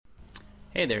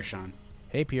Hey there, Sean.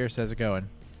 Hey Pierce, how's it going?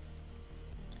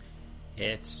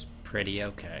 It's pretty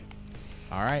okay.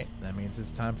 All right, that means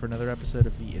it's time for another episode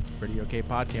of the It's Pretty Okay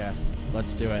podcast.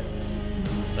 Let's do it.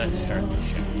 Let's start the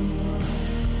show.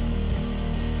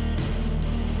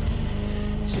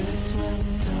 Just my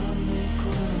stomach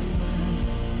grumbling.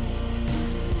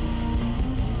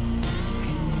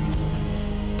 Can you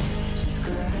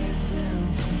describe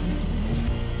them for me?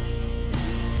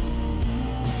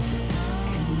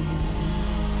 Can you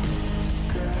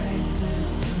describe them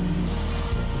for me?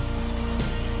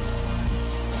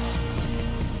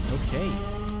 Okay,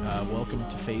 welcome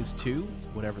to Phase 2,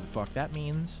 whatever the fuck that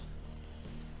means.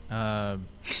 We're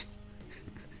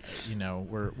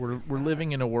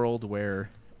living in a world where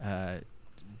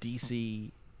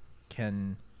DC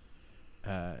can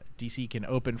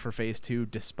open for Phase 2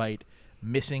 despite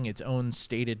missing its own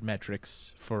stated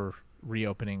metrics for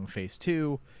reopening Phase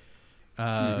 2.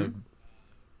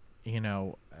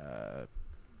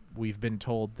 We've been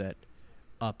told that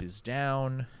up is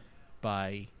down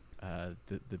by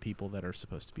the people that are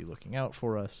supposed to be looking out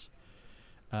for us.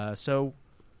 So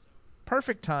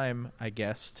perfect time, I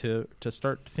guess, to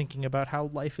start thinking about how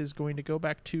life is going to go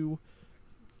back to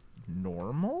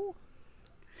normal.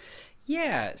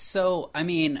 Yeah, so, I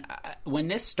mean, when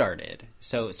this started,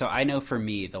 so I know for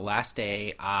me, the last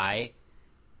day I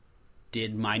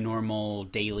did my normal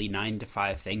daily 9 to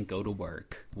 5 thing, go to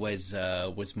work, was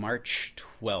March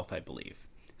 12th, I believe.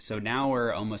 So now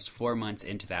we're almost 4 months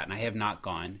into that, and I have not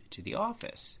gone to the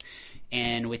office.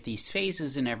 And with these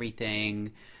phases and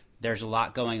everything, there's a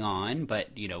lot going on, but,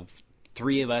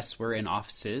 3 of us were in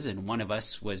offices, and 1 of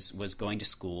us was going to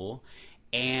school.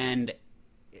 And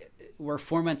we're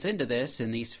 4 months into this,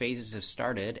 and these phases have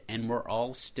started, and we're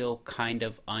all still kind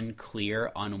of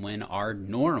unclear on when our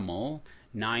normal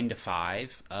 9 to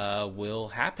 5 will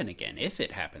happen again, if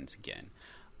it happens again.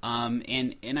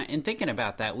 And thinking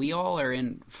about that, we all are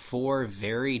in 4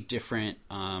 very different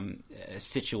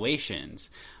situations.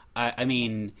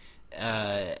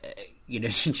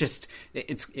 Just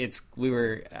we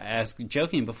were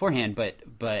joking beforehand, but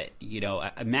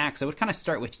Max, I would kind of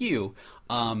start with you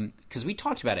because we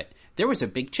talked about it. There was a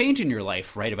big change in your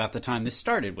life right about the time this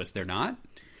started, was there not?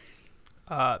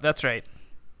 That's right.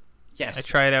 Yes. I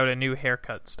tried out a new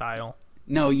haircut style.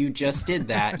 No, you just did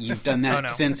that. You've done that Oh, no.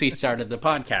 since we started the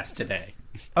podcast today.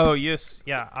 Oh, yes.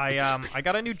 Yeah. I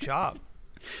got a new job.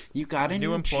 You got a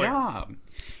new employer. job.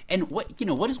 And what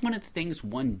is one of the things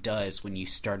one does when you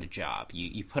start a job?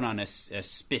 You put on a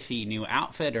spiffy new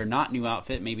outfit, or not new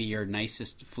outfit, maybe your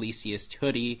nicest, fleeciest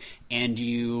hoodie, and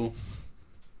you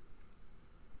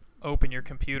Open your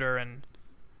computer and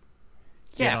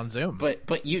Get on Zoom.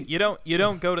 But you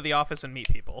don't go to the office and meet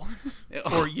people.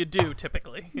 Or you do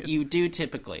typically. You do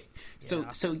typically. So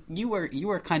Yeah. so you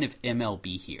were kind of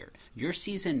MLB here. Your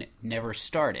season never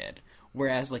started,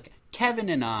 whereas like Kevin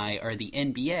and I are the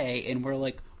NBA, and we're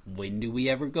like, when do we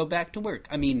ever go back to work?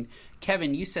 I mean,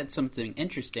 Kevin, you said something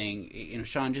interesting.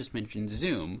 Sean just mentioned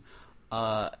Zoom.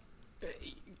 How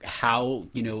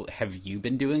have you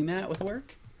been doing that with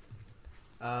work?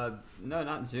 No,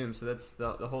 not Zoom. So that's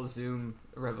the whole Zoom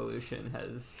revolution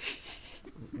has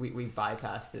we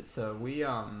bypassed it. So we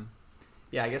I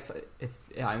guess if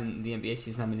I'm in the NBA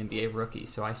season, I'm an NBA rookie.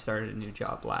 So I started a new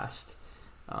job last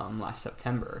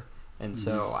September, and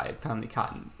so I finally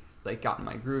gotten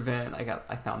my groove in.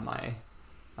 I found my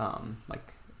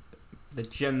the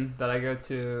gym that I go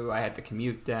to. I had the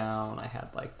commute down. I had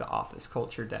like the office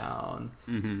culture down.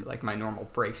 Like my normal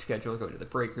break schedule, go to the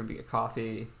break room to get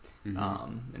coffee.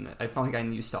 And I finally got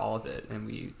used to all of it, and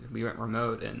we went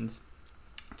remote, and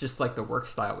just like the work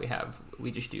style we have, we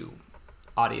just do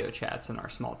audio chats in our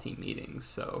small team meetings.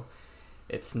 So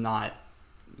it's not,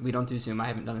 we don't do Zoom. I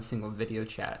haven't done a single video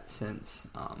chat since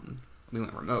we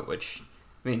went remote, which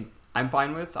I mean I'm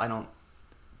fine with.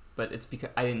 But it's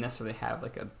because I didn't necessarily have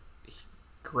like a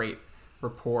great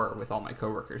rapport with all my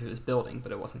coworkers. It was building,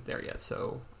 but it wasn't there yet.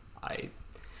 So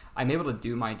I'm able to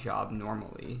do my job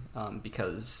normally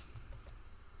because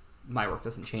my work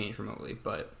doesn't change remotely,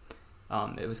 but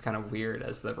it was kind of weird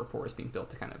as the rapport is being built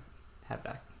to kind of have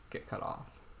that get cut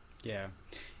off. Yeah.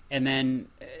 And then,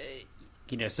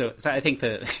 so I think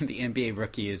the NBA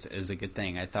rookie is a good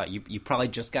thing. I thought you probably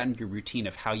just got into your routine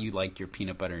of how you like your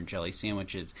peanut butter and jelly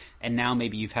sandwiches, and now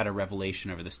maybe you've had a revelation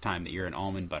over this time that you're an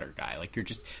almond butter guy. Like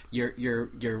you're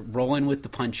rolling with the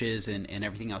punches and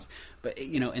everything else. But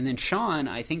and then Sean,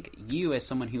 I think you as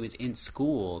someone who is in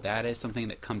school, that is something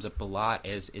that comes up a lot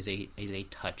as a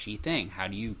touchy thing. How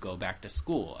do you go back to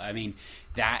school? I mean,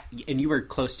 that, and you were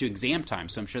close to exam time,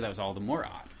 so I'm sure that was all the more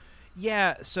odd.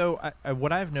 Yeah, so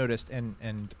what I've noticed,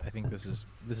 and I think this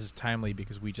is timely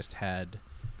because we just had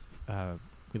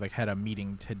had a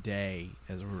meeting today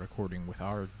as we're recording with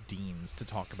our deans to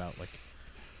talk about like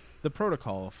the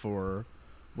protocol for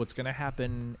what's going to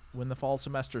happen when the fall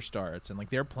semester starts, and like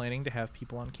they're planning to have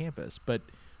people on campus, but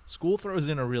school throws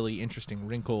in a really interesting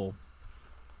wrinkle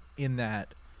in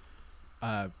that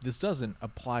this doesn't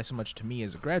apply so much to me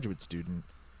as a graduate student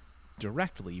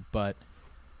directly, but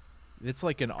it's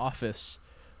like an office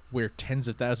where tens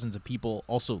of thousands of people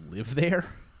also live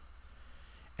there.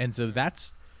 And so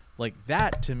that's like,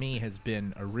 that to me has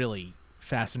been a really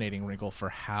fascinating wrinkle for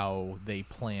how they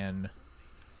plan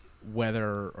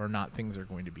whether or not things are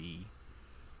going to be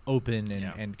open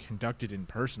and conducted in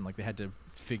person. Like they had to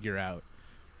figure out,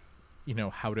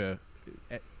 how to,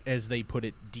 as they put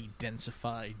it,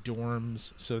 de-densify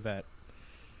dorms so that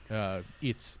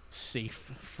it's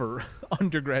safe for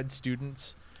undergrad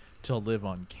students to live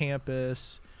on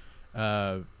campus,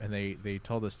 and they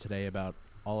told us today about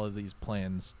all of these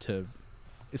plans to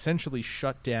essentially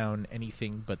shut down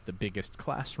anything but the biggest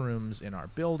classrooms in our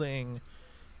building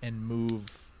and move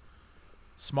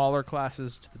smaller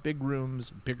classes to the big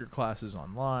rooms, bigger classes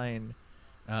online.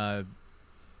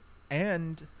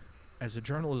 And as a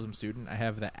journalism student, I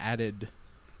have the added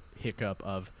hiccup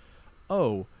of,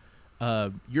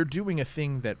 you're doing a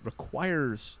thing that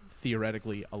requires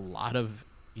theoretically a lot of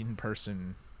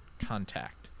in-person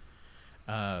contact.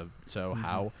 So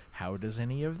how does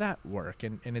any of that work?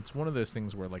 And it's one of those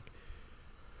things where like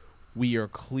we are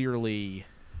clearly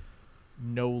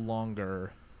no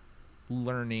longer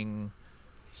learning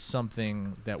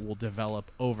something that will develop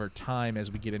over time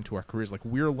as we get into our careers. Like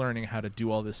we're learning how to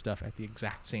do all this stuff at the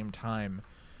exact same time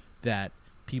that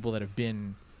people that have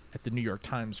been at the New York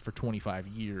Times for 25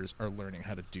 years are learning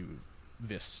how to do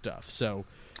this stuff. So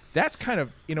that's kind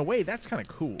of, in a way, that's kind of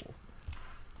cool.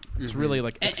 It's really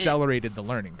like accelerated the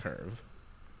learning curve.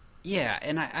 Yeah,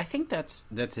 and I think that's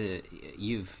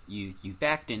you've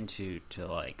backed into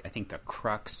like I think the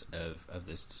crux of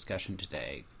this discussion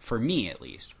today, for me at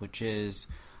least, which is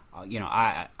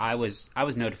I was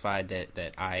notified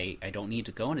that I don't need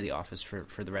to go into the office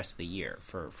for the rest of the year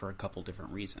for a couple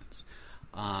different reasons,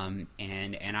 and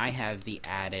I have the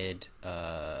added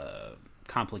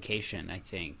complication, I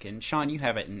think, and Sean, you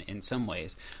have it in some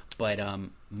ways, but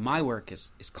my work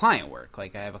is client work.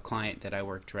 Like I have a client that I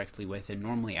work directly with, and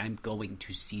normally I'm going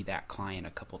to see that client a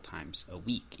couple times a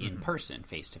week in person,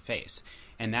 face to face,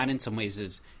 and that in some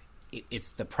ways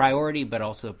it's the priority, but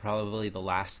also probably the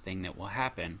last thing that will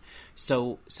happen.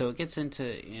 So it gets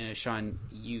into, Sean,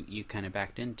 you kind of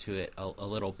backed into it a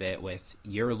little bit with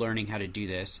you're learning how to do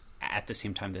this at the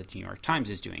same time that the New York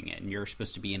Times is doing it, and you're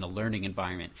supposed to be in a learning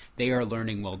environment. They are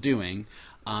learning while doing.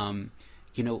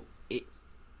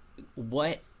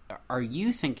 What are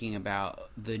you thinking about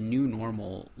the new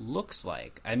normal looks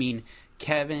like? I mean,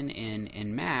 Kevin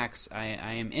and Max, I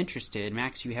am interested.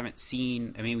 Max, you haven't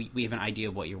seen. I mean, we have an idea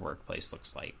of what your workplace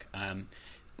looks like.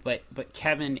 But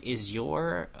Kevin, is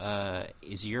your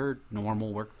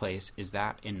normal workplace, is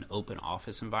that an open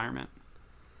office environment?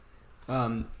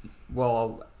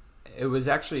 Well, it was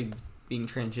actually being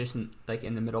transitioned, like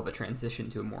in the middle of a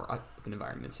transition to a more open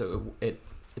environment. So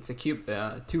it's a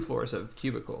 2 floors of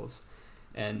cubicles,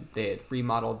 and they had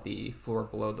remodeled the floor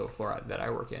below the floor that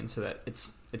I work in, so that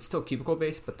it's still cubicle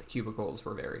based, but the cubicles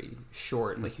were very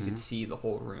short. Like you could see the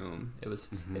whole room.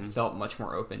 It felt much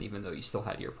more open, even though you still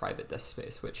had your private desk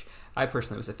space, which I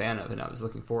personally was a fan of, and I was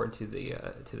looking forward to the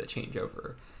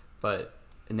changeover. But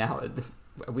now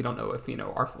we don't know if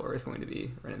our floor is going to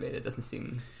be renovated. It doesn't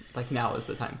seem like now is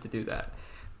the time to do that.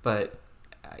 But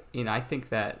I think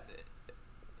that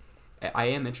I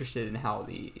am interested in how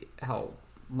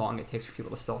long it takes for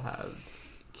people to still have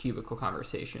cubicle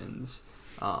conversations,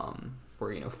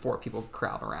 where 4 people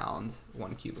crowd around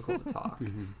one cubicle to talk.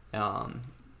 And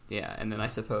then I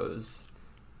suppose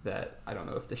that I don't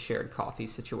know if the shared coffee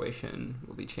situation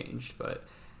will be changed, but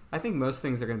I think most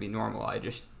things are going to be normal.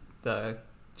 Just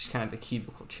kind of the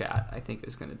cubicle chat, I think,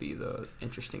 is going to be the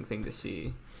interesting thing to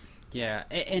see. Yeah,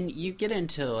 and you get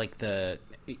into like the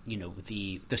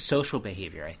social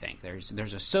behavior. I think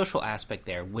there's a social aspect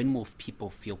there. When will people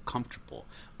feel comfortable?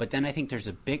 But then I think there's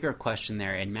a bigger question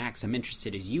there. And Max, I'm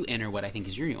interested as you enter what I think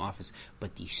is your new office,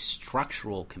 but the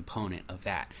structural component of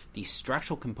that, the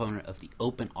structural component of the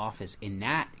open office, in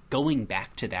that going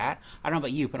back to that. I don't know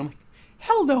about you, but I'm like,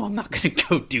 hell no, I'm not going to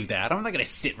go do that. I'm not going to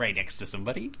sit right next to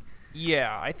somebody.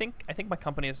 Yeah, I think my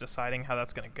company is deciding how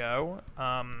that's going to go.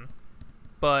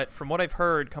 But from what I've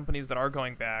heard, companies that are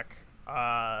going back,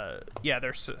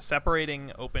 they're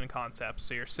separating open concepts.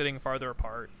 So you're sitting farther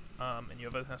apart, and you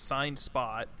have an assigned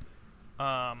spot.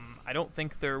 I don't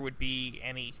think there would be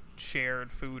any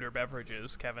shared food or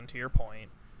beverages, Kevin, to your point.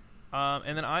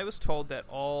 And then I was told that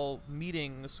all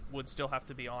meetings would still have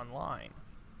to be online.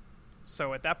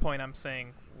 So at that point, I'm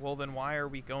saying, well, then why are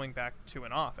we going back to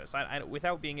an office?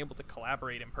 Without being able to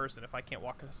collaborate in person, if I can't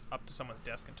walk up to someone's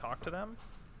desk and talk to them,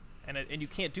 and you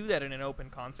can't do that in an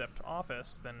open concept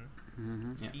office, then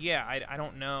I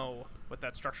don't know what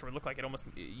that structure would look like. It almost,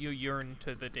 you yearn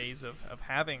to the days of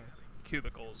having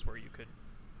cubicles where you could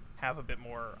have a bit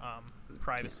more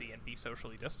privacy and be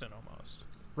socially distant almost.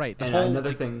 Right. And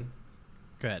another thing...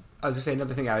 Go ahead. I was going to say,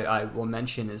 another thing I will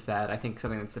mention is that I think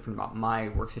something that's different about my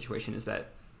work situation is that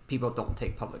people don't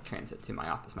take public transit to my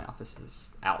office. My office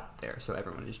is out there, so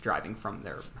everyone is driving from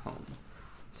their home.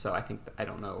 So I think, I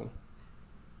don't know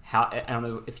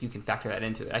if you can factor that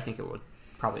into it. I think it would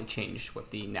probably change what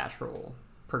the natural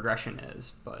progression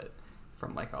is, but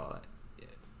from like a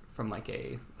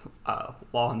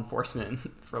law enforcement,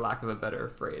 for lack of a better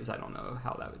phrase, I don't know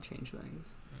how that would change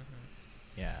things.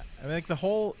 Yeah, I mean, like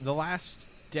the last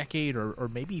decade or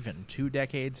maybe even 2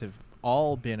 decades have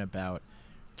all been about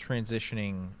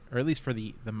transitioning, or at least for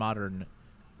the modern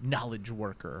knowledge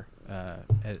worker,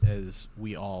 as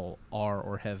we all are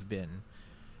or have been,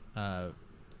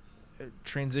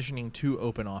 transitioning to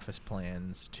open office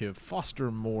plans to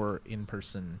foster more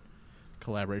in-person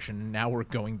collaboration. Now we're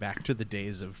going back to the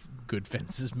days of good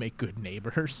fences make good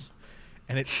neighbors,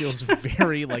 and it feels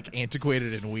very like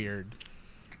antiquated and weird.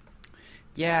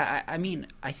 Yeah, I mean,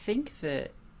 I think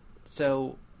that,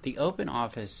 so the open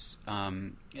office,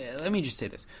 let me just say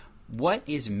this. What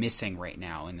is missing right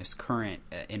now in this current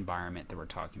environment that we're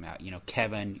talking about? You know,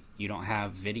 Kevin, you don't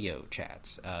have video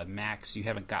chats. Max, you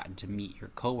haven't gotten to meet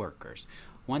your coworkers.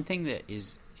 One thing that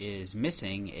is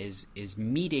missing is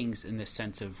meetings, in the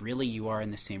sense of really you are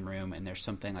in the same room and there's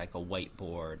something like a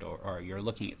whiteboard, or you're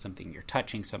looking at something, you're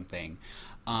touching something.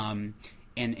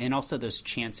 And also those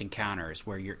chance encounters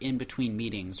where you're in between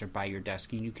meetings or by your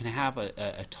desk and you can have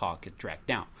a talk direct.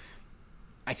 Now,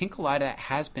 I think a lot of that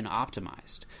has been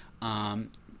optimized.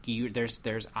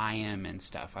 There's IM and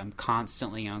stuff. I'm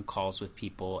constantly on calls with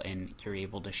people and you're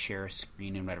able to share a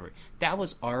screen and whatever. That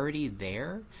was already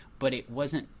there, but it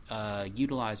wasn't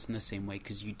utilized in the same way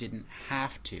because you didn't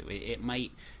have to. It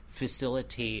might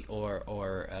facilitate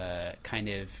or kind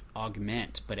of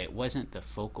augment, but it wasn't the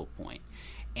focal point.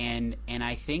 And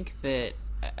I think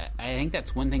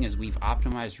that's one thing, is we've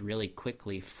optimized really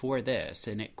quickly for this,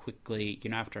 and it quickly,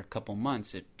 after a couple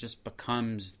months, it just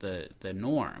becomes the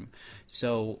norm.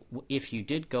 So if you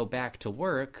did go back to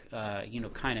work,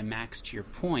 kind of Max, to your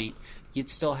point, you'd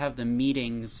still have the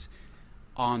meetings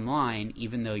online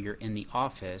even though you're in the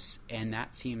office, and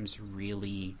that seems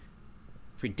really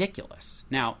ridiculous.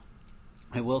 Now,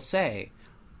 I will say,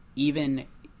 even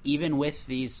with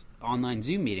these online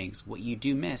Zoom meetings, what you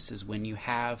do miss is when you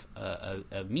have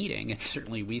a meeting, and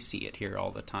certainly we see it here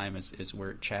all the time as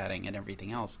we're chatting and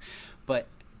everything else, but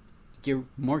you're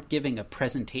more giving a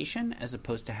presentation as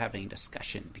opposed to having a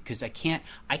discussion, because I can't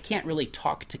really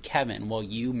talk to Kevin while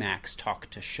you, Max, talk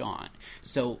to Sean.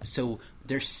 So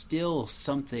there's still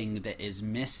something that is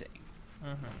missing.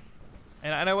 Mm-hmm.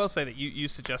 And I will say that you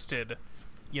suggested,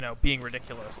 being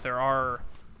ridiculous.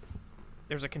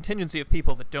 There's a contingency of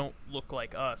people that don't look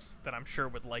like us that I'm sure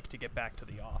would like to get back to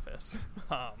the office.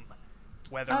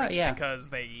 Whether it's because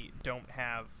they don't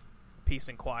have peace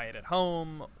and quiet at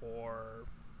home, or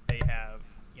they have,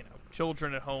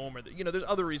 children at home, or there's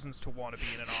other reasons to want to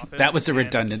be in an office. That was a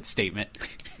redundant statement.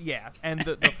 Yeah, and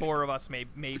the four of us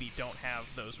maybe don't have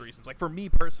those reasons. Like for me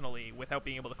personally, without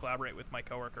being able to collaborate with my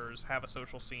coworkers, have a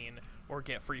social scene, or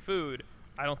get free food,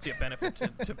 I don't see a benefit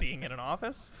to being in an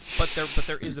office, but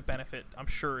there is a benefit, I'm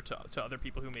sure, to other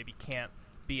people who maybe can't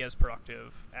be as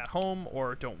productive at home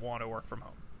or don't want to work from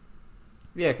home.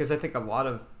 Yeah, because I think a lot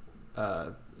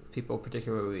of people,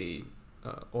 particularly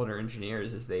older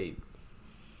engineers, is they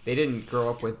didn't grow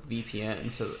up with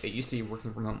VPN, so it used to be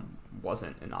working from home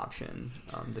wasn't an option,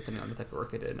 depending on the type of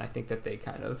work they did. And I think that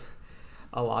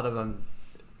a lot of them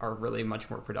are really much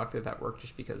more productive at work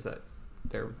just because that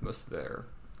most of their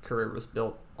career was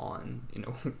built on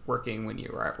working when you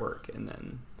were at work and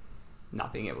then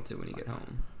not being able to when you get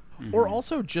home. Mm-hmm. Or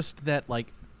also just that,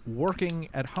 like, working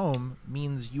at home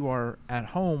means you are at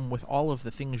home with all of the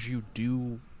things you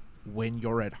do when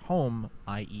you're at home,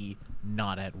 i.e.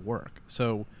 not at work.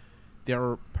 So there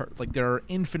are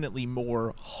infinitely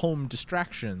more home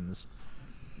distractions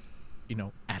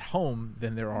at home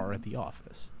than there are at the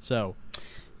office. So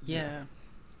yeah.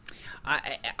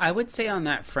 I would say on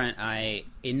that front,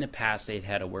 in the past I'd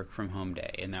had a work from home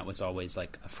day, and that was always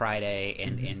like a Friday,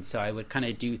 and so I would kind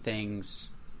of do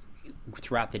things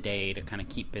throughout the day to kind of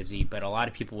keep busy, but a lot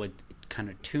of people would kind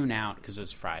of tune out because it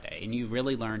was Friday, and you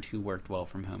really learned who worked well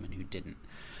from home and who didn't.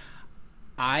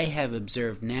 I have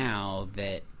observed now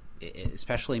that,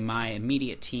 especially my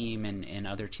immediate team and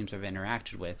other teams I've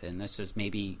interacted with, and this is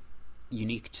maybe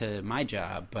unique to my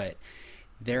job, but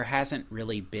there hasn't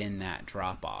really been that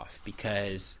drop-off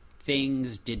because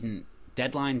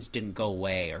deadlines didn't go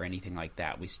away or anything like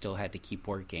that. We still had to keep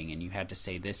working, and you had to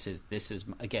say, this is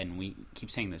again, we keep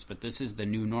saying this, but this is the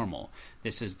new normal.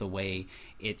 This is the way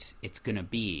it's going to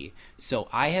be. So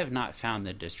I have not found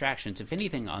the distractions. If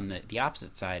anything, on the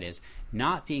opposite side is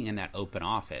not being in that open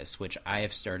office, which I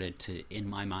have started to, in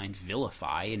my mind,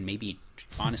 vilify and maybe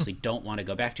honestly don't want to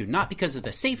go back to, not because of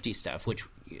the safety stuff, which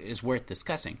is worth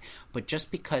discussing, but just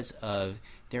because of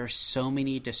there are so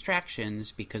many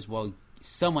distractions because, well,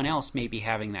 someone else may be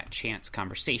having that chance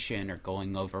conversation or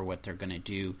going over what they're going to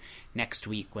do next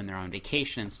week when they're on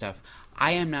vacation and stuff.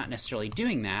 I am not necessarily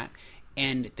doing that.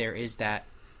 And there is that,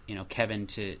 Kevin,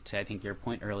 to I think your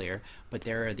point earlier, but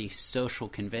there are these social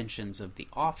conventions of the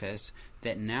office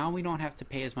that now we don't have to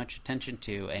pay as much attention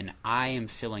to. And I am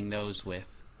filling those with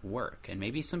work. And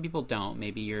maybe some people don't.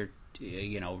 Maybe you're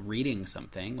reading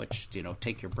something, which,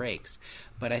 take your breaks.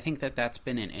 But I think that that's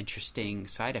been an interesting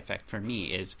side effect for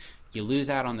me is you lose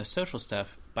out on the social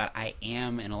stuff, but I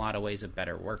am in a lot of ways a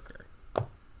better worker.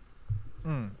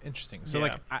 Interesting. So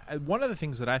Yeah. one of the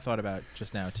things that I thought about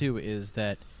just now too is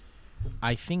that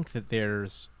I think that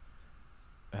there's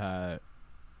a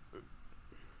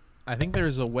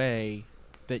way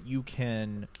that you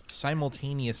can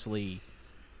simultaneously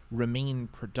remain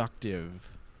productive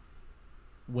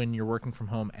when you're working from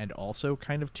home and also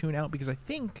kind of tune out, because I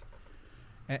think,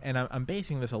 and I'm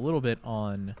basing this a little bit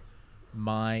on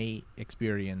my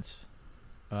experience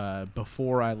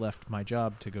before I left my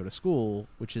job to go to school,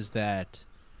 which is that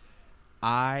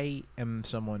I am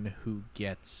someone who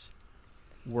gets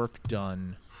work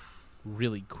done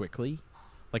really quickly.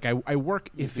 Like I work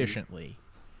efficiently,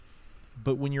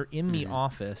 but when you're in the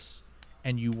office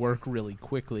and you work really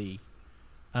quickly,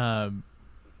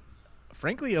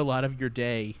 frankly, a lot of your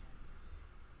day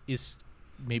is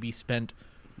maybe spent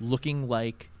looking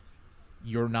like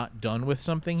you're not done with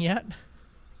something yet.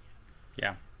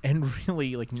 Yeah. And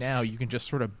really, like, now you can just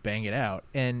sort of bang it out.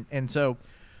 And so,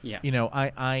 Yeah.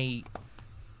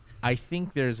 I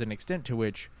think there's an extent to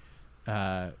which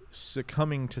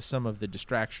succumbing to some of the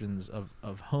distractions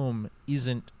of home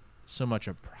isn't so much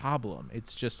a problem.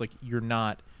 It's just like you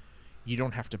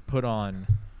don't have to put on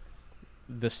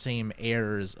the same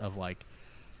airs of like,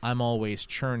 I'm always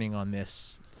churning on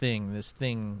this thing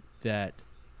that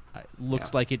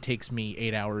looks like it takes me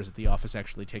 8 hours at the office,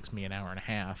 actually takes me an hour and a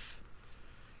half.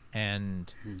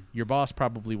 And your boss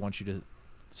probably wants you to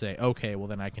say, okay, well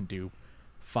then I can do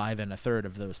 5 1/3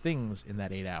 of those things in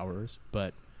that 8 hours.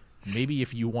 But maybe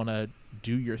if you want to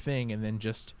do your thing and then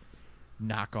just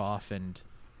knock off and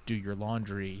do your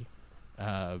laundry,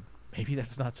 maybe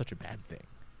that's not such a bad thing.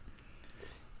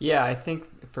 Yeah, I think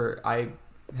I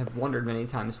have wondered many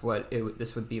times what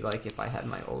this would be like if I had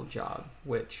my old job,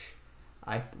 which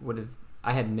I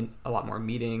had a lot more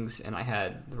meetings and I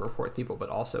had to report people, but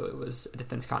also it was a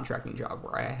defense contracting job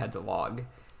where I had to log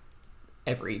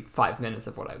every 5 minutes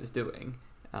of what I was doing.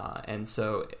 And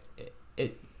so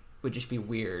it would just be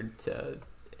weird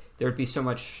there would be so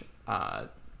much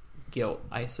guilt,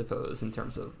 I suppose, in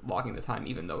terms of logging the time,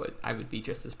 even though I would be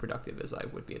just as productive as I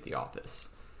would be at the office.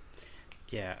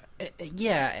 Yeah.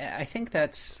 I think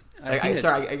that's... I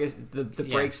guess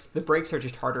the breaks are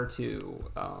just harder to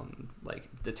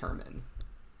determine.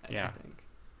 I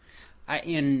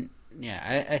think.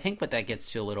 I think what that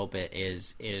gets to a little bit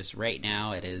is right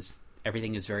now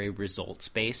everything is very results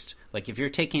based. Like if you're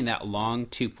taking that long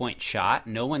 2-point shot,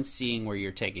 no one's seeing where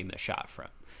you're taking the shot from.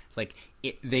 Like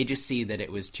they just see that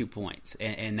it was 2 points,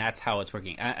 and that's how it's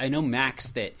working. I know,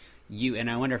 Max, that you,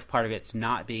 and I wonder if part of it's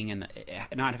not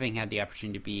having had the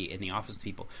opportunity to be in the office with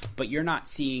people, but you're not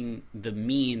seeing the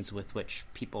means with which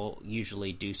people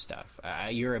usually do stuff.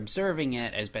 You're observing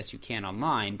it as best you can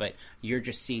online, but you're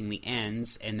just seeing the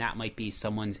ends, and that might be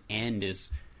someone's end is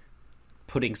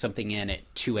putting something in at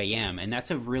 2 a.m., and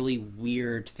that's a really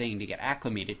weird thing to get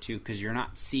acclimated to because you're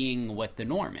not seeing what the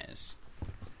norm is.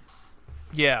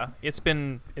 Yeah, it's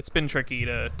been tricky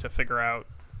to figure out,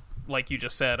 like you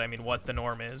just said, I mean, what the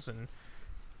norm is. And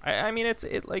I mean, it's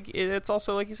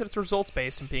also, like you said, it's results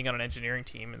based, and being on an engineering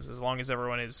team is, as long as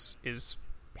everyone is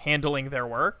handling their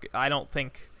work, I don't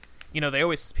think,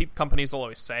 companies will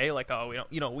always say like, oh,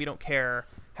 we don't care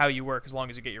how you work as long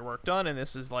as you get your work done. And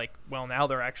this is like, well, now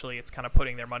it's kind of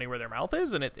putting their money where their mouth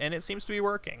is, and it seems to be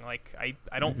working. Like,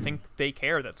 I don't think they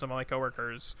care that some of my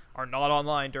coworkers are not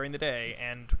online during the day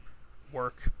and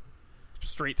work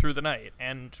straight through the night,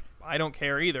 and I don't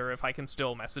care either if I can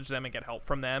still message them and get help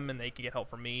from them, and they can get help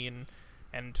from me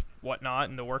and whatnot,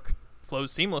 and the work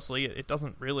flows seamlessly. It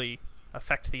doesn't really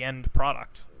affect the end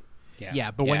product.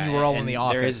 Yeah, but when you were all in the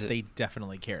office, there is they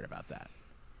definitely cared about that.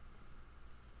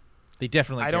 They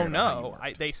definitely. I cared don't about how you know.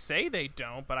 worked. They say they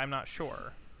don't, but I'm not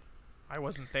sure. I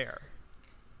wasn't there.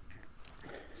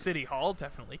 City Hall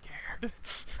definitely cared.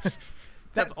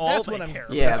 That's all That's they what I'm. care.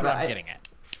 Yeah, That's what but I'm I- getting at.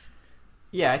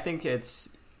 Yeah, I think it's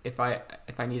if I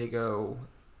need to go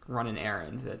run an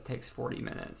errand that takes 40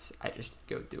 minutes, I just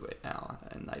go do it now,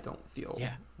 and I don't feel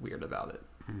Yeah. weird about it.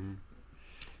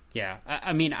 Yeah,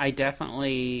 I mean, I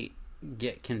definitely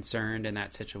get concerned in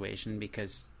that situation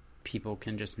because people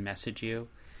can just message you,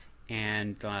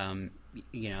 and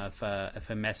if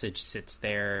a message sits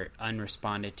there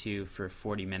unresponded to for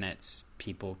 40 minutes,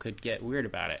 people could get weird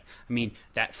about it. I mean,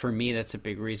 that for me, that's a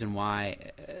big reason why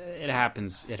it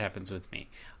happens. It happens with me.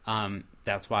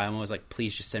 That's why I'm always like,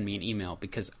 please just send me an email,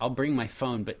 because I'll bring my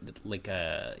phone, but like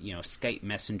a Skype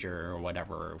Messenger or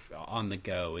whatever on the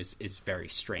go is very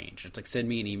strange. It's like, send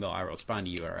me an email, I will respond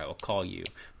to you, or I will call you,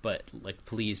 but like,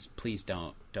 please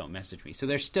don't message me. So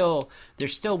there's still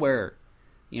where,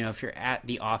 if you're at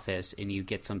the office and you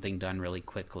get something done really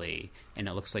quickly and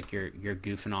it looks like you're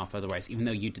goofing off otherwise, even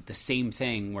though you did the same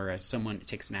thing, whereas someone, it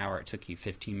takes an hour, it took you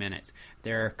 15 minutes,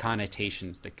 there are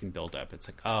connotations that can build up. It's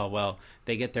like, oh, well,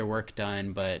 they get their work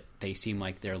done, but they seem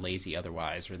like they're lazy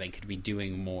otherwise, or they could be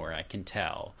doing more, I can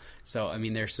tell. So, I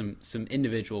mean, there's some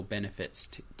individual benefits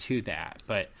to that,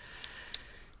 but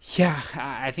yeah,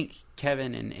 I think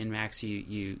Kevin and Max,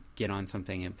 you get on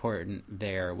something important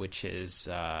there, which is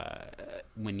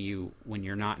when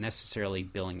you're not necessarily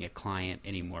billing a client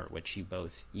anymore, which you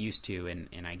both used to,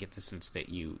 and I get the sense that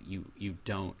you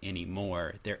don't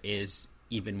anymore. There is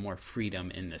even more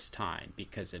freedom in this time,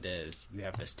 because you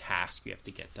have this task you have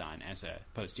to get done, as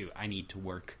opposed to, I need to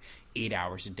work 8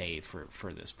 hours a day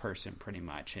for this person, pretty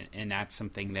much, and that's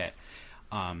something that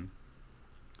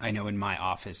I know in my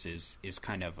office is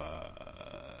kind of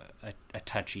a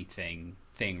touchy thing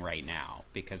right now,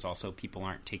 because also people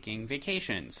aren't taking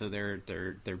vacation, so they're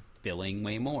billing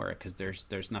way more because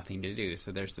there's nothing to do.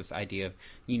 So there's this idea of,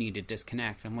 you need to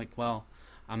disconnect. I'm like, well,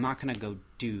 I'm not going to go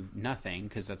do nothing,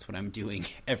 because that's what I'm doing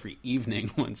every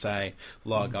evening once I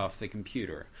log off the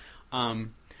computer.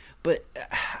 But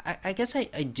I guess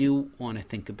I do want to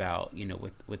think about,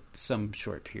 with some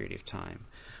short period of time,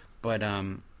 but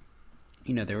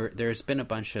there's been a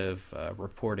bunch of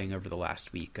reporting over the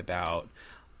last week about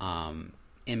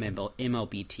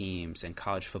MLB teams and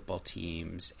college football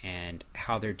teams, and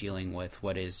how they're dealing with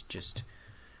what is just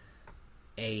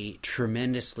a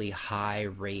tremendously high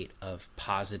rate of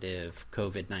positive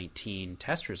COVID-19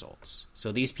 test results.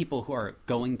 So these people who are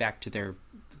going back to their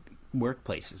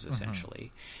workplaces,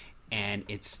 essentially, and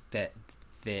it's that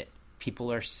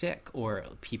people are sick, or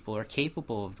people are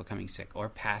capable of becoming sick, or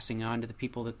passing on to the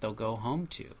people that they'll go home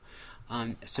to.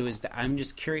 So I'm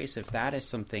just curious if that is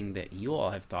something that you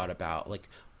all have thought about. Like,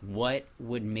 what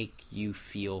would make you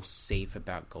feel safe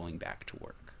about going back to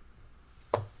work?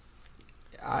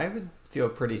 I would feel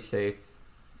pretty safe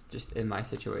just in my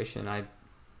situation.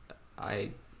 I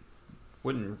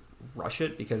wouldn't rush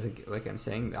it, because, like I'm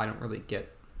saying, I don't really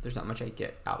there's not much I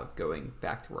get out of going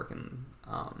back to work, and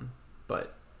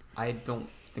but I don't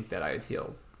think that I would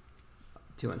feel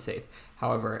too unsafe.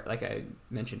 However, like I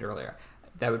mentioned earlier,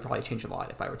 that would probably change a lot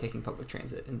if I were taking public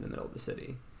transit in the middle of the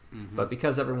city. Mm-hmm. But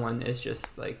because everyone is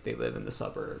just like, they live in the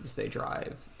suburbs, they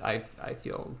drive, I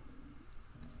feel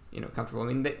comfortable. I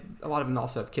mean, a lot of them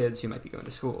also have kids who might be going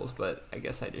to schools, but I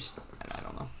guess I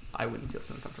don't know. I wouldn't feel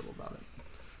too uncomfortable about it.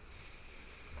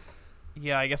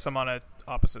 Yeah, I guess I'm on a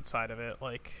opposite side of it.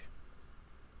 Like,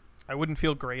 I wouldn't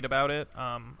feel great about it.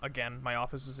 Again, my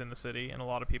office is in the city, and a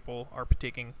lot of people are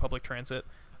taking public transit.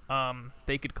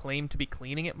 They could claim to be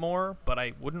cleaning it more, but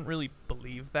I wouldn't really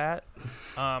believe that,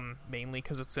 mainly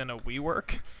because it's in a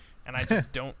WeWork, and I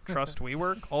just don't trust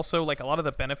WeWork. Also, like, a lot of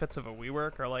the benefits of a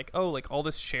WeWork are like, oh, like, all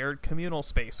this shared communal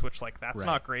space, which, like, that's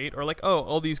not great. Or like, oh,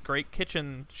 all these great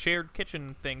shared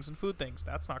kitchen things and food things,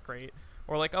 that's not great.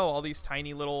 Or like, oh, all these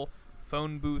tiny little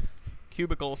phone booth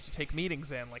cubicles to take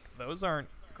meetings in, like, those aren't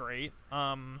great.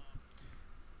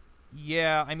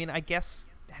 Yeah, I mean, I guess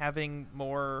having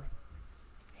more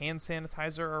hand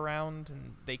sanitizer around,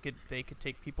 and they could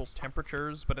take people's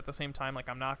temperatures, but at the same time, like,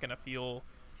 I'm not gonna feel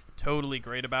totally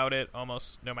great about it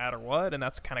almost no matter what, and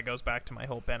that's kind of goes back to my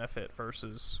whole benefit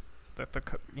versus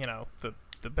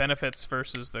the the benefits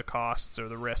versus the costs or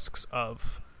the risks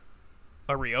of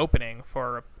a reopening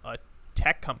for a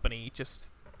tech company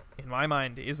just, in my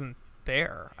mind, isn't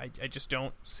there. I just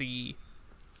don't see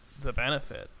the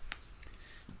benefit.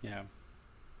 Yeah.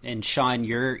 And Sean,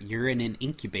 you're in an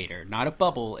incubator, not a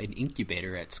bubble, an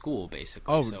incubator at school,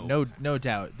 basically. Oh, so. no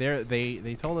doubt.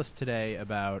 They told us today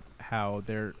about how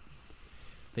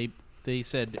they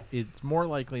said it's more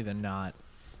likely than not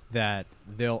that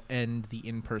they'll end the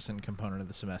in-person component of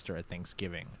the semester at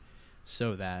Thanksgiving,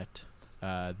 so that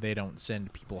they don't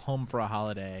send people home for a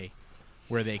holiday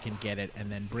where they can get it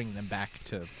and then bring them back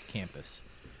to campus.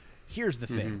 Here's the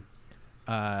thing.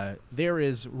 There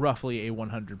is roughly a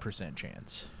 100%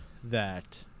 chance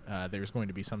that there's going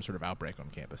to be some sort of outbreak on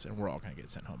campus, and we're all going to get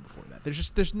sent home before that.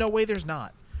 There's no way there's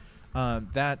not.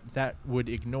 That would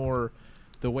ignore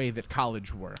the way that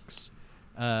college works,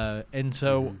 and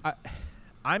so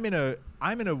I'm in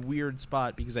a weird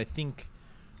spot because I think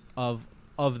of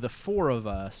the four of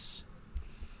us,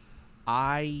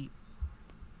 I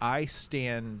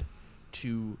stand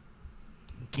to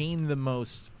gain the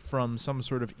most from some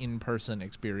sort of in-person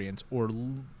experience, or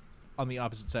on the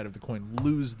opposite side of the coin,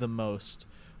 lose the most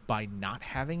by not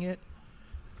having it.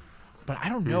 But I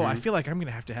don't know. I feel like I'm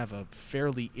going to have a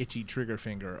fairly itchy trigger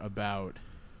finger about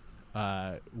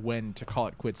when to call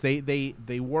it quits. They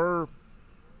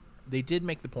did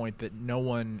make the point that no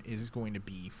one is going to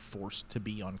be forced to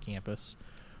be on campus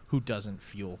who doesn't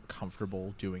feel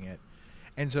comfortable doing it.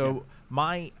 And so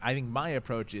I think my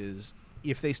approach is,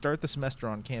 if they start the semester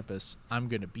on campus, I'm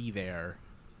going to be there,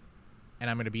 and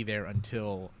I'm going to be there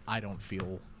until I don't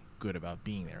feel good about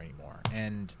being there anymore.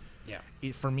 And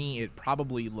for me, it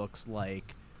probably looks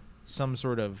like some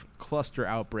sort of cluster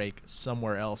outbreak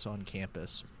somewhere else on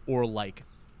campus, or like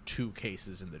 2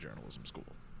 cases in the journalism school.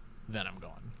 Then I'm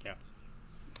gone.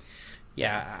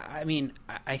 Yeah, I mean,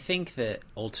 I think that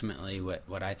ultimately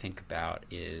what I think about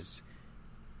is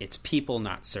it's people,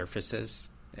 not surfaces.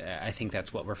 I think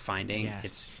that's what we're finding.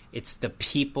 Yes. It's the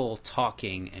people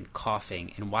talking and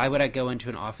coughing. And why would I go into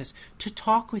an office? To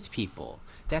talk with people.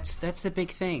 That's the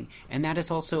big thing. And that is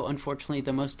also, unfortunately,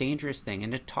 the most dangerous thing.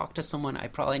 And to talk to someone, I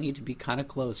probably need to be kind of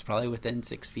close, probably within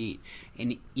 6 feet.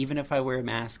 And even if I wear a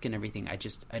mask and everything, I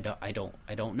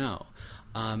don't know.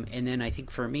 And then I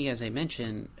think for me, as I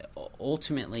mentioned,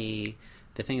 ultimately,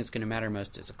 the thing that's going to matter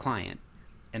most is a client.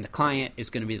 And the client is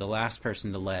going to be the last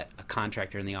person to let a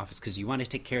contractor in the office, because you want to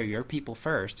take care of your people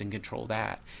first and control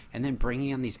that. And then bringing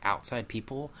in these outside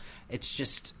people, it's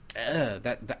just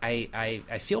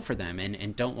I feel for them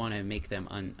and don't want to make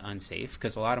them unsafe,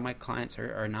 because a lot of my clients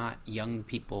are not young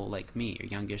people like me, or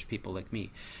youngish people like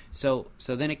me. So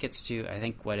then it gets to, I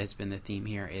think what has been the theme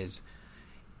here is,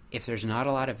 if there's not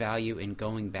a lot of value in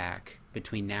going back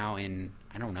between now and,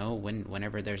 I don't know,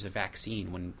 whenever there's a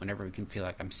vaccine, whenever we can feel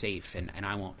like I'm safe and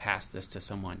I won't pass this to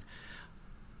someone,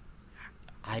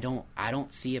 I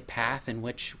don't see a path in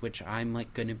which I'm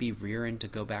like going to be rearing to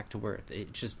go back to work.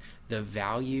 It just, the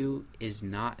value is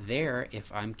not there if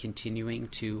I'm continuing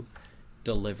to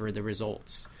deliver the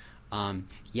results.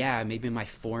 Maybe my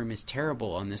form is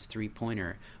terrible on this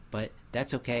 3-pointer, but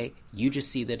that's okay. You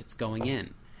just see that it's going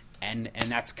in. And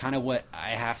that's kind of what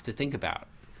I have to think about.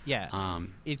 Yeah.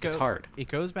 It's hard. It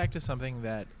goes back to something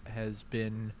that has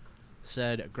been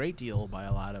said a great deal by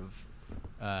a lot of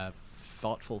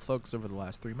thoughtful folks over the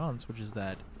last 3 months, which is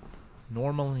that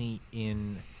normally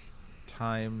in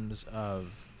times of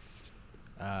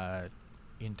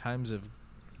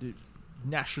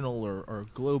national or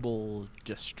global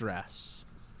distress,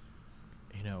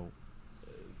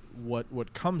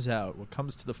 what comes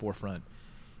to the forefront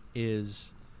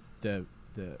is the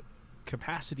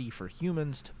capacity for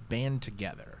humans to band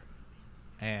together,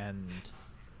 and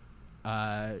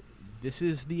this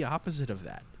is the opposite of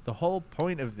that. The whole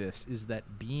point of this is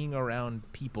that being around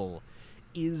people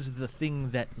is the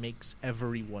thing that makes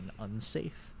everyone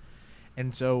unsafe,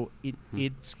 and so it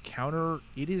is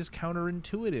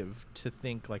counterintuitive to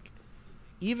think, like,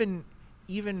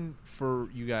 even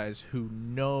for you guys who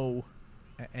know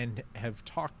and have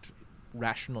talked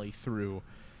rationally through,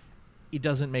 it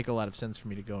doesn't make a lot of sense for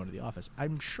me to go into the office.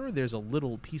 I'm sure there's a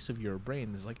little piece of your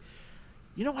brain that's like,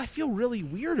 I feel really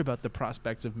weird about the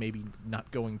prospects of maybe not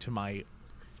going to my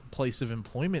place of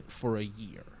employment for a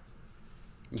year.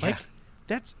 Yeah. Like,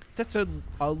 that's a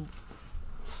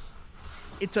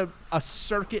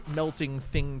circuit melting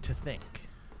thing to think.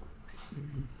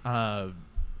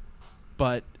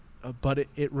 But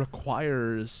it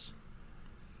requires,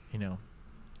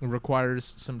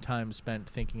 some time spent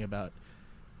thinking about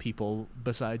people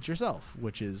besides yourself,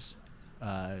 which is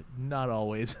not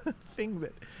always a thing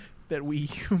that we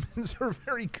humans are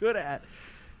very good at.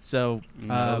 So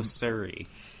No, sirree.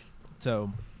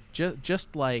 So,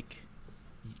 just like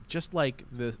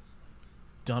the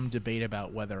dumb debate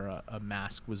about whether a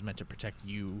mask was meant to protect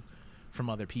you from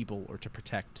other people or to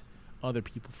protect other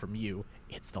people from you,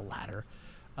 it's the latter.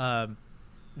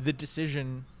 The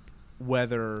decision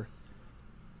whether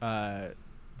to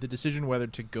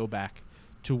go back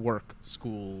to work,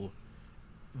 school,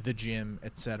 the gym,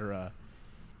 etc.,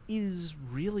 is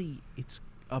really, it's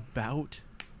about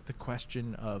the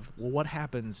question of, well, what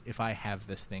happens if I have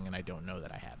this thing and I don't know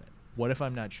that I have it? What if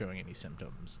I'm not showing any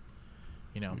symptoms?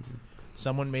 You know,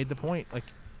 someone made the point, like,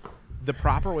 the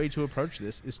proper way to approach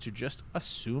this is to just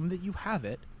assume that you have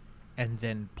it and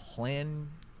then plan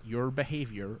your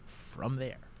behavior from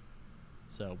there.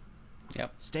 So,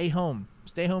 Yep. stay home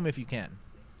if you can.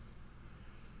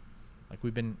 Like,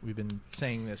 we've been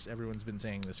saying this, everyone's been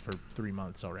saying this for 3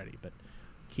 months already, but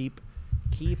keep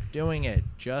doing it.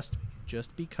 Just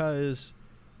because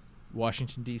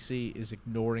Washington, D.C. is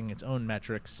ignoring its own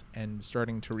metrics and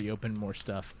starting to reopen more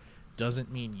stuff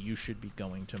doesn't mean you should be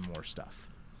going to more stuff.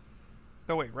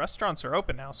 Oh wait, restaurants are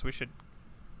open now, so we should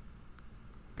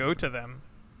go to them.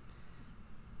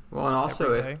 Well, and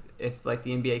also Every day. if like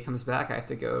the NBA comes back, I have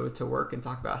to go to work and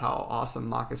talk about how awesome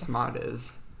Marcus Smart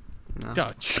is. You know? Oh,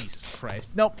 Jesus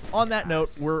Christ! Nope. On that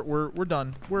note, we're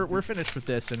done. We're finished with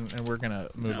this, and we're gonna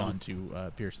move on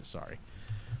to Pierce's sorry.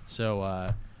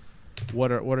 So,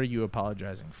 what are you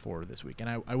apologizing for this week?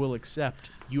 And I will accept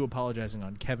you apologizing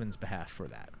on Kevin's behalf for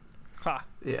that. Ha.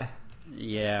 Yeah.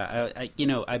 Yeah,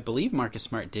 I believe Marcus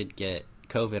Smart did get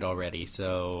COVID already,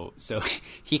 so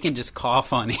he can just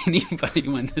cough on anybody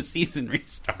when the season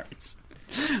restarts.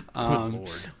 Lord.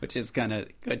 Which is kind of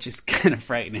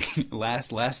frightening.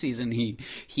 Last season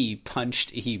he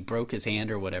broke his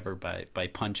hand or whatever by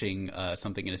punching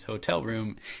something in his hotel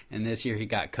room, and this year he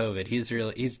got COVID.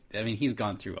 He's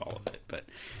gone through all of it. But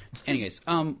anyways,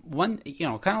 kind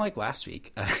of like last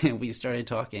week, we started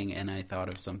talking and I thought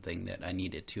of something that I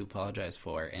needed to apologize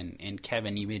for, and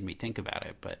Kevin, you made me think about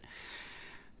it, but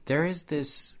there is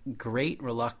this great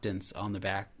reluctance on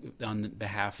the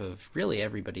behalf of really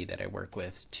everybody that I work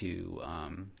with to,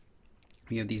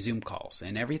 these Zoom calls,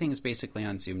 and everything is basically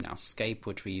on Zoom now. Skype,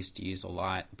 which we used to use a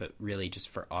lot, but really just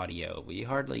for audio, we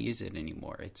hardly use it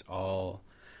anymore. It's all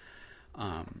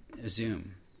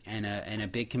Zoom, and a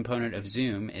big component of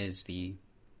Zoom is the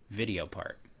video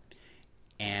part.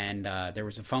 And there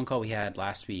was a phone call we had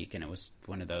last week, and it was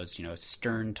one of those,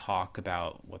 stern talk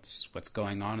about what's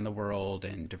going on in the world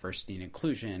and diversity and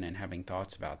inclusion and having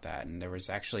thoughts about that. And there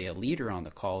was actually a leader on the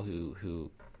call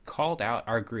who called out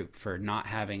our group for not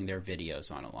having their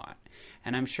videos on a lot.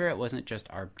 And I'm sure it wasn't just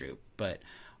our group, but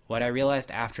what I realized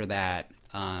after that,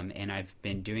 and I've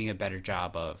been doing a better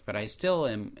job of, but I still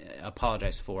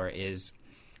apologize for, is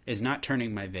not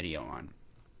turning my video on.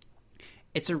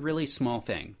 It's a really small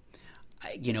thing.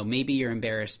 Maybe you're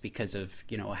embarrassed because of,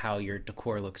 how your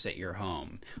decor looks at your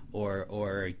home,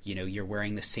 or you're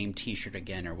wearing the same t-shirt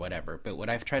again or whatever. But what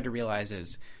I've tried to realize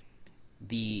is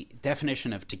the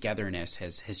definition of togetherness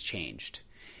has changed.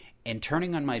 And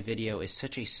turning on my video is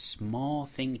such a small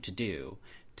thing to do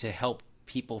to help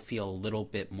people feel a little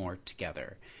bit more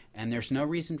together. And there's no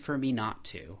reason for me not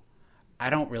to.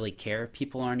 I don't really care.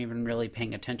 People aren't even really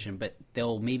paying attention, but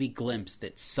they'll maybe glimpse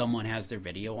that someone has their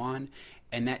video on.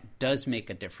 And that does make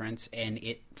a difference, and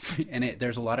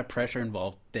there's a lot of pressure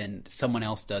involved. Then someone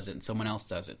else does it, and someone else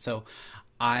does it. So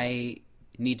I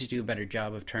need to do a better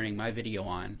job of turning my video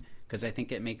on, because I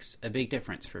think it makes a big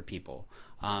difference for people.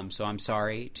 So I'm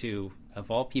sorry to, of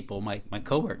all people, my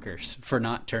coworkers for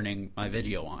not turning my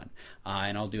video on,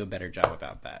 and I'll do a better job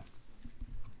about that.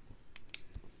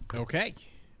 Okay.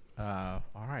 All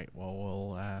right.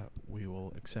 Well, we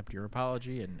will accept your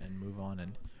apology and move on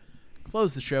and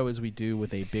close the show as we do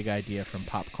with a big idea from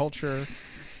pop culture.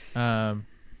 And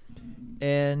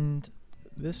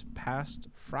this past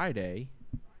Friday,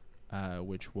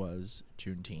 which was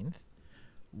Juneteenth,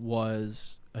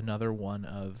 was another one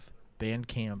of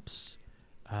Bandcamp's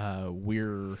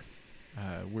we're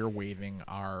waiving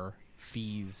our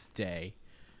fees day.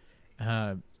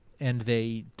 And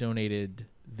they donated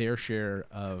their share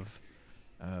of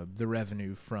the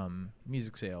revenue from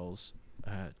music sales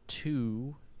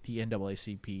to the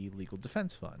NAACP Legal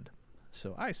Defense Fund.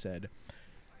 So I said,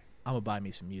 I'm going to buy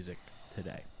me some music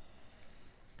today.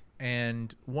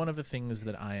 And one of the things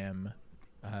that I am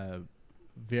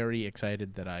very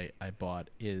excited that I bought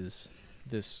is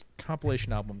this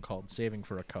compilation album called Saving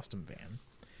for a Custom Van.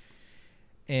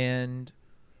 And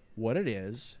what it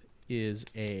is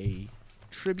a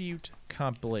tribute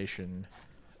compilation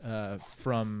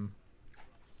from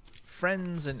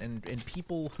friends and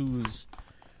people whose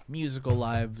musical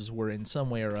lives were in some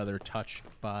way or other touched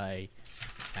by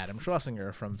Adam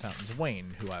Schlesinger from Fountains of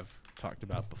Wayne, who I've talked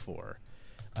about before.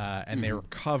 And they were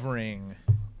covering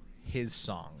his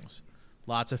songs.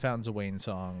 Lots of Fountains of Wayne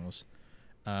songs.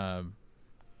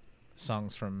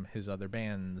 Songs from his other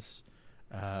bands.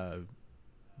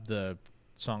 The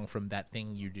song from That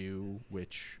Thing You Do,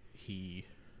 which he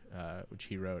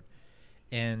wrote.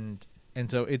 And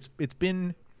so it's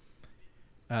been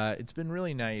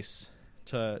really nice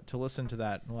to listen to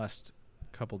that in the last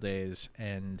couple days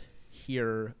and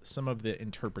hear some of the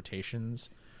interpretations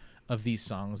of these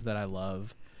songs that I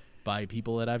love by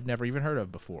people that I've never even heard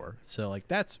of before. So like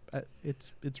that's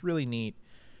it's really neat,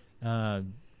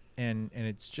 and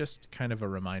it's just kind of a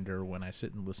reminder when I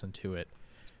sit and listen to it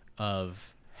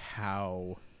of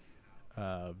how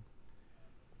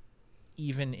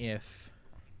even if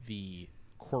the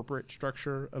corporate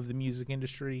structure of the music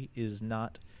industry is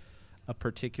not a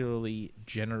particularly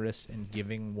generous and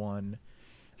giving one,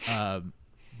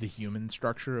 the human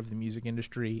structure of the music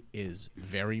industry is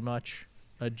very much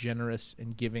a generous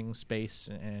and giving space,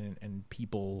 and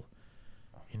people,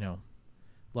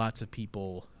 lots of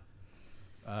people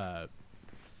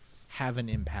have an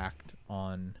impact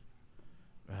on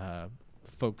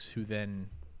folks who then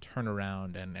turn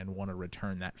around and want to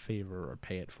return that favor or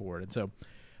pay it forward. And so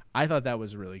I thought that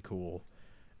was really cool.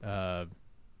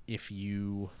 If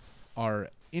you are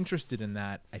interested in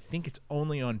that, I think it's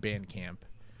only on Bandcamp.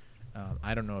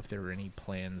 I don't know if there are any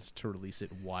plans to release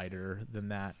it wider than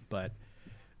that, but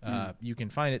you can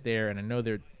find it there. And I know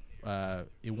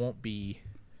it won't be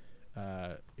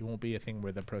a thing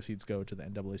where the proceeds go to the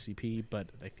NAACP, but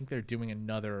I think they're doing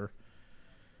another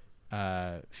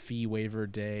fee waiver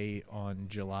day on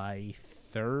July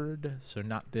 3rd. So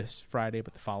not this Friday,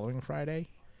 but the following Friday.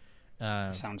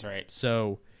 Sounds right.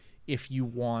 So if you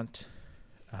want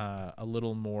a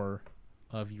little more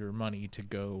of your money to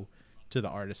go to the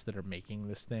artists that are making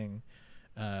this thing,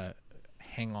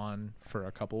 hang on for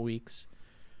a couple weeks.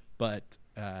 But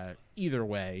either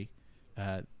way,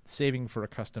 Saving for a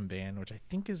Custom Band, which I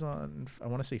think is on, I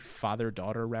want to say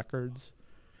Father-Daughter Records,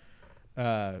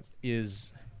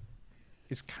 is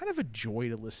kind of a joy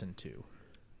to listen to.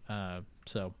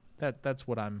 So that's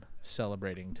what I'm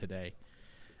celebrating today.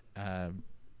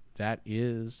 That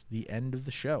is the end of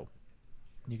the show.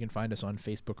 You can find us on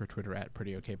Facebook or Twitter at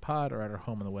Pretty Okay Pod, or at our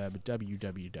home on the web,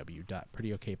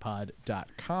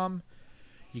 www.prettyokpod.com.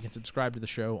 You can subscribe to the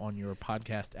show on your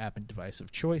podcast app and device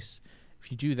of choice. If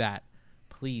you do that,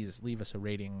 please leave us a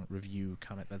rating, review,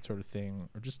 comment, that sort of thing,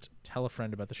 or just tell a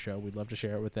friend about the show. We'd love to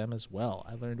share it with them as well.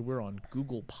 I learned we're on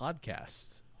Google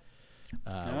Podcasts,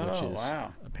 which is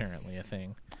apparently a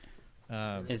thing.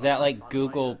 Is that like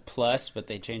Google Plus, but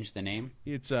they changed the name?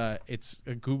 It's a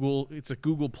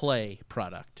Google Play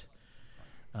product,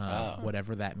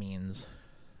 whatever that means.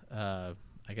 I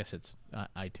guess it's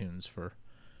iTunes for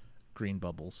green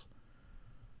bubbles.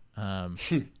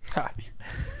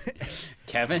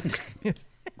 Kevin,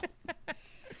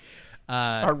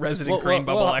 our resident green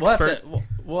bubble expert.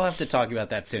 We'll have to talk about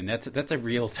that soon. That's a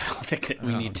real topic that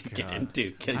we need to get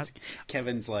into.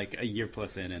 Kevin's like a year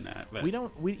plus in that. But we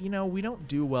don't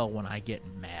do well when I get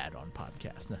mad on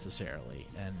podcasts necessarily,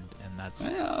 and that's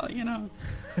I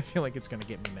feel like it's going to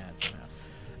get me mad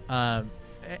somehow.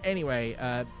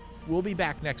 Anyway, we'll be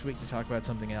back next week to talk about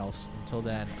something else. Until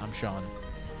then, I'm Sean.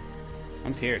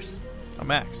 I'm Pierce. I'm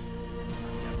Max.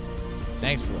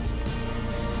 Thanks for listening.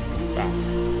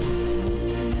 Bye.